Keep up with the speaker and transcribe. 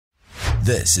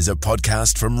This is a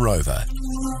podcast from Rover.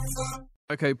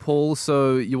 Okay, Paul,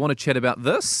 so you want to chat about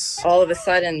this? All of a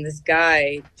sudden, this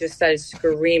guy just started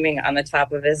screaming on the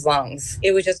top of his lungs.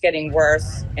 It was just getting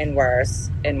worse and worse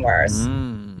and worse.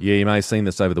 Yeah, you may have seen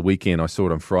this over the weekend. I saw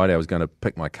it on Friday. I was going to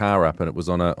pick my car up and it was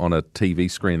on a TV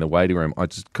screen in the waiting room. I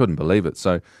just couldn't believe it.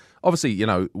 So obviously, you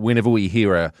know, whenever we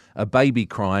hear a baby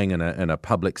crying in a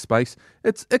public space,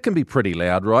 it can be pretty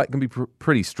loud, right? It can be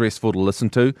pretty stressful to listen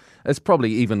to. It's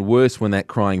probably even worse when that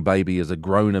crying baby is a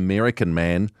grown American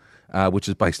man, which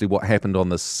is basically what happened on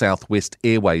the Southwest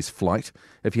Airways flight.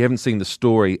 If you haven't seen the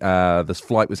story, this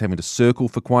flight was having to circle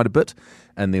for quite a bit,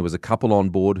 and there was a couple on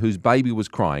board whose baby was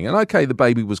crying. And okay, the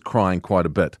baby was crying quite a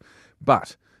bit,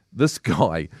 but this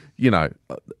guy, you know,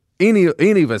 any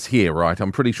of us here, right,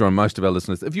 I'm pretty sure most of our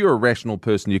listeners, if you're a rational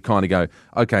person, you kind of go,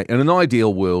 okay, in an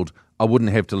ideal world, I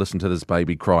wouldn't have to listen to this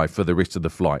baby cry for the rest of the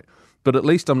flight. But at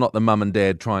least I'm not the mum and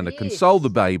dad trying to console the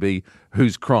baby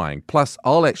who's crying. Plus,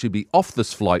 I'll actually be off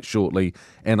this flight shortly,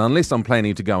 and unless I'm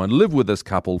planning to go and live with this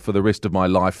couple for the rest of my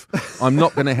life, I'm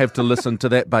not going to have to listen to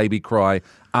that baby cry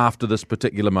after this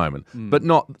particular moment. But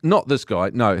not this guy.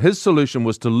 No, his solution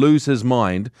was to lose his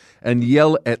mind and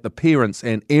yell at the parents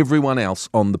and everyone else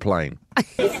on the plane.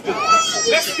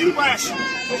 Let's be rational.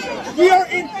 We are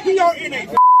in a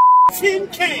tin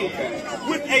can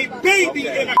with a baby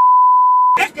in a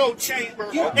echo chamber,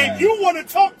 and you want to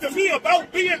talk to me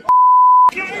about being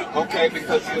gay? Okay,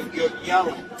 because you're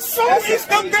yelling. So is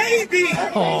the baby.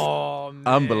 Oh, man.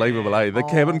 Unbelievable, eh? The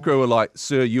cabin crew are like,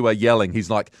 sir, you are yelling. He's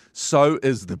like, so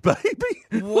is the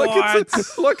baby.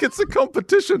 like it's a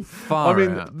competition. Far I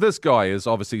mean, out. this guy is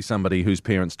obviously somebody whose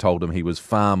parents told him he was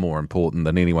far more important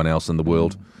than anyone else in the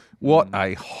world. What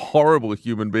a horrible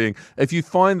human being. If you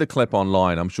find the clip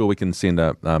online, I'm sure we can send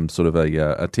a sort of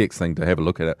a text thing to have a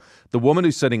look at it. The woman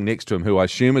who's sitting next to him, who I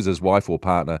assume is his wife or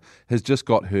partner, has just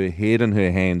got her head in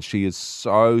her hands. She is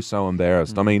so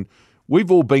embarrassed. I mean, we've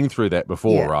all been through that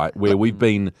before, right? Where we've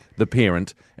been the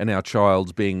parent and our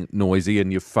child's being noisy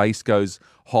and your face goes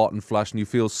hot and flushed and you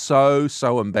feel so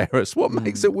embarrassed. What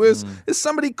makes it worse is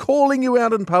somebody calling you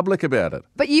out in public about it.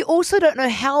 But you also don't know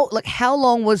how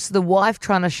long was the wife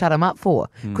trying to shut him up for?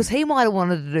 Because he might have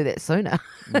wanted to do that sooner.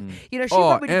 You know, she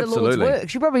probably did the Lord's absolutely.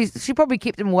 work. She probably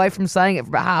kept him away from saying it for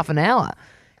about half an hour.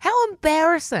 How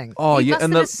embarrassing! Oh, he yeah, must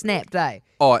and have snapped, eh?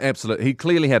 Oh, absolutely. He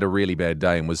clearly had a really bad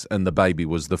day and the baby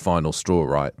was the final straw,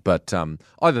 right? But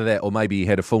either that or maybe he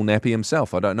had a full nappy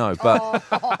himself. I don't know. But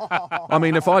I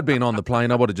mean, if I'd been on the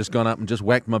plane, I would have just gone up and just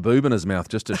whacked my boob in his mouth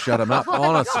just to shut him up.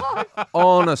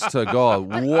 Honest to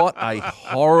God, what a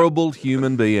horrible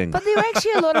human being. But there are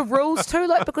actually a lot of rules too,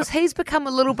 like because he's become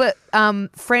a little bit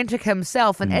frantic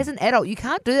himself, and as an adult, you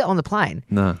can't do that on the plane.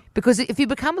 No. Because if you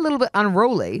become a little bit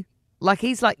unruly, like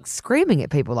he's like screaming at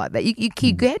people like that, you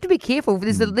have to be careful.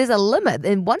 There's a limit,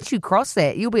 and once you cross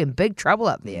that, you'll be in big trouble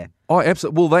up there. Oh,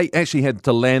 absolutely. Well, they actually had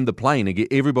to land the plane and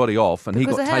get everybody off, and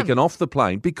Because he of got him. taken off the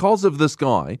plane because of this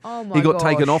guy. Oh, my He got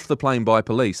taken gosh. off the plane by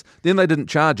police. Then they didn't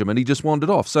charge him, and he just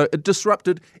wandered off. So it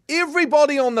disrupted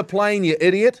everybody on the plane, you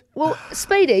idiot. Well,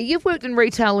 Speedy, you've worked in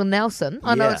retail in Nelson.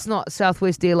 I know Yeah. it's not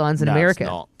Southwest Airlines in No, it's America,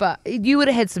 not. but you would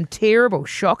have had some terrible,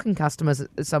 shocking customers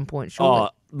at some point, surely. Oh,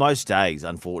 most days,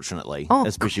 unfortunately, Oh,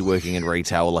 especially working in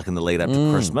retail, like in the lead up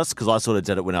to Christmas, because I sort of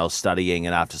did it when I was studying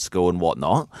and after school and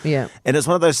whatnot. Yeah. And it's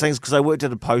one of those things because I worked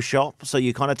at a post shop, so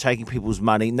you're kind of taking people's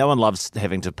money. No one loves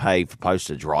having to pay for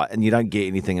postage, right? And you don't get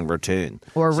anything in return.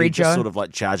 Or a so you're just rego. sort of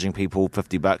like charging people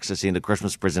 $50 to send a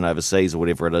Christmas present overseas or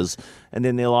whatever it is, and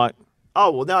then they're like,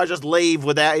 "Oh, well, now I just leave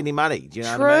without any money." Do you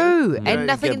know what I mean? True, and You know,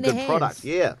 nothing get in a their good hands. product,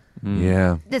 yeah.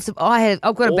 Yeah.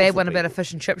 I've got a bad Awful one about a people.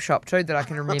 fish and chip shop too that I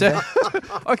can remember.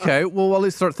 Okay, well,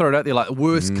 let's throw it out there. Like,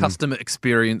 worst customer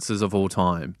experiences of all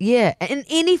time. Yeah, in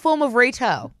any form of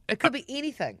retail. It could be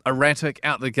anything. Erratic,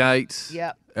 out the gate.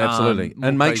 Yep. Absolutely. More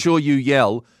And make crazy. sure you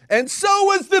yell, and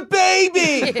so is the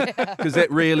baby! Because that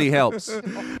really helps.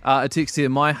 A text here,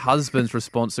 my husband's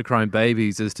response to crying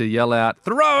babies is to yell out,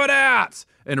 throw it out!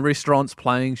 In restaurants,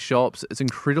 playing shops. It's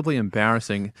incredibly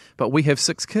embarrassing, but we have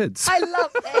 6 kids. I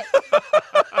love that.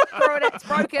 Throw it out, it's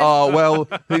broken. Oh, well,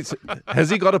 has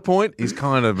he got a point? He's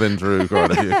kind of been through quite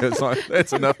a few. It's like,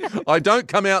 that's enough. I don't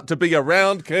come out to be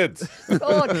around kids.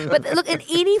 God. But look, in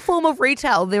any form of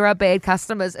retail, there are bad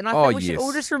customers. And I think we should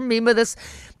all just remember this,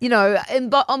 you know,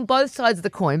 on both sides of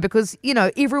the coin, because, you know,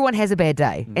 everyone has a bad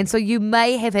day. And so you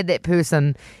may have had that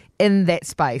person in that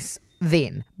space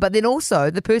then. But then also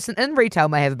the person in retail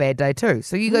may have a bad day too.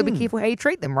 So you got to be careful how you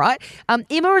treat them, right?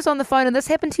 Emma is on the phone, and this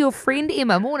happened to your friend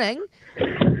Emma. Morning.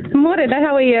 Morning,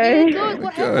 how are you? Yeah, good.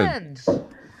 What happened?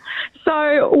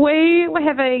 So we were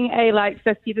having a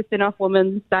 50% off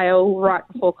women's sale right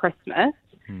before Christmas.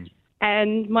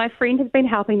 and my friend has been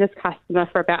helping this customer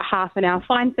for about half an hour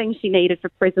find things she needed for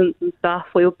presents and stuff.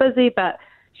 We were busy, but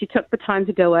she took the time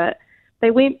to do it. They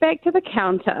went back to the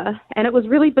counter, and it was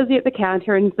really busy at the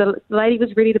counter, and the lady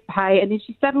was ready to pay, and then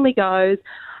she suddenly goes,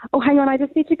 oh, hang on, I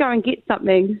just need to go and get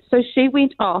something. So she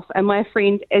went off, and my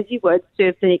friend, as you would,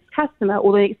 served the next customer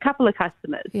or the next couple of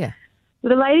customers. Yeah. So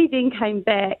the lady then came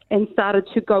back and started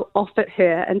to go off at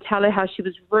her and tell her how she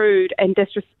was rude and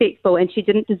disrespectful and she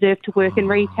didn't deserve to work in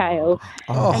retail.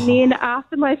 Oh. And then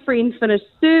after my friend finished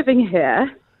serving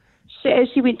her, as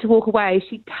she went to walk away,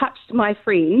 she touched my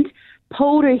friend,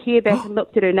 pulled her hair back and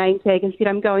looked at her name tag and said,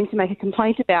 I'm going to make a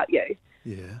complaint about you.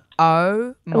 Yeah.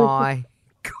 Oh, my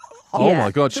God. Oh, my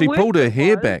God. She pulled her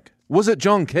hair back. Was it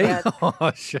John Key?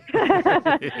 Oh, shit.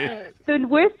 The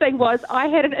worst thing was I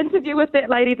had an interview with that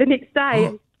lady the next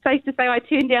day. Safe to say I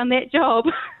turned down that job.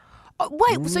 Oh,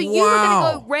 wait, so you were going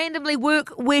to go randomly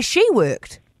work where she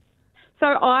worked? So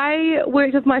I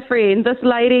worked with my friend. This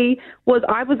lady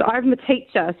I'm a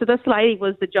teacher. So this lady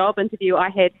was the job interview I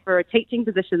had for a teaching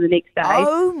position the next day.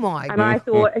 Oh, my God. And I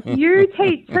thought, if you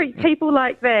treat people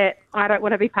like that, I don't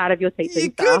want to be part of your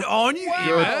teaching Good staff. on you, Emma.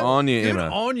 Good on you, Emma.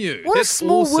 Good on you. What That's a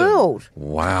small awesome. world.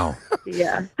 Wow.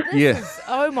 Yeah. Yeah.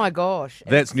 Oh, my gosh.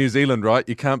 That's New Zealand, right?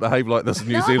 You can't behave like this in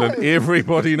New Zealand.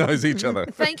 Everybody knows each other.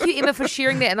 Thank you, Emma, for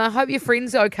sharing that, and I hope your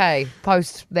friend's okay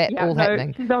post that all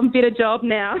happening. She's on a better job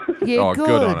now. Yeah, Oh,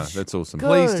 good on her. That's awesome.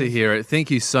 Pleased to hear it.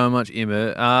 Thank you so much,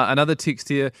 Emma. Another text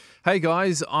here. Hey,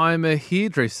 guys, I'm a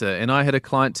hairdresser, and I had a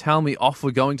client tell me off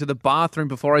for going to the bathroom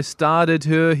before I started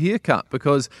her haircut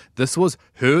because this was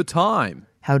her time.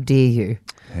 How dare you?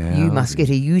 You must get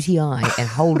a UTI and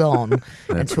hold on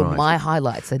until right. my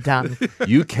highlights are done.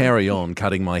 You carry on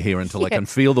cutting my hair until I can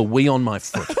feel the wee on my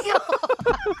foot.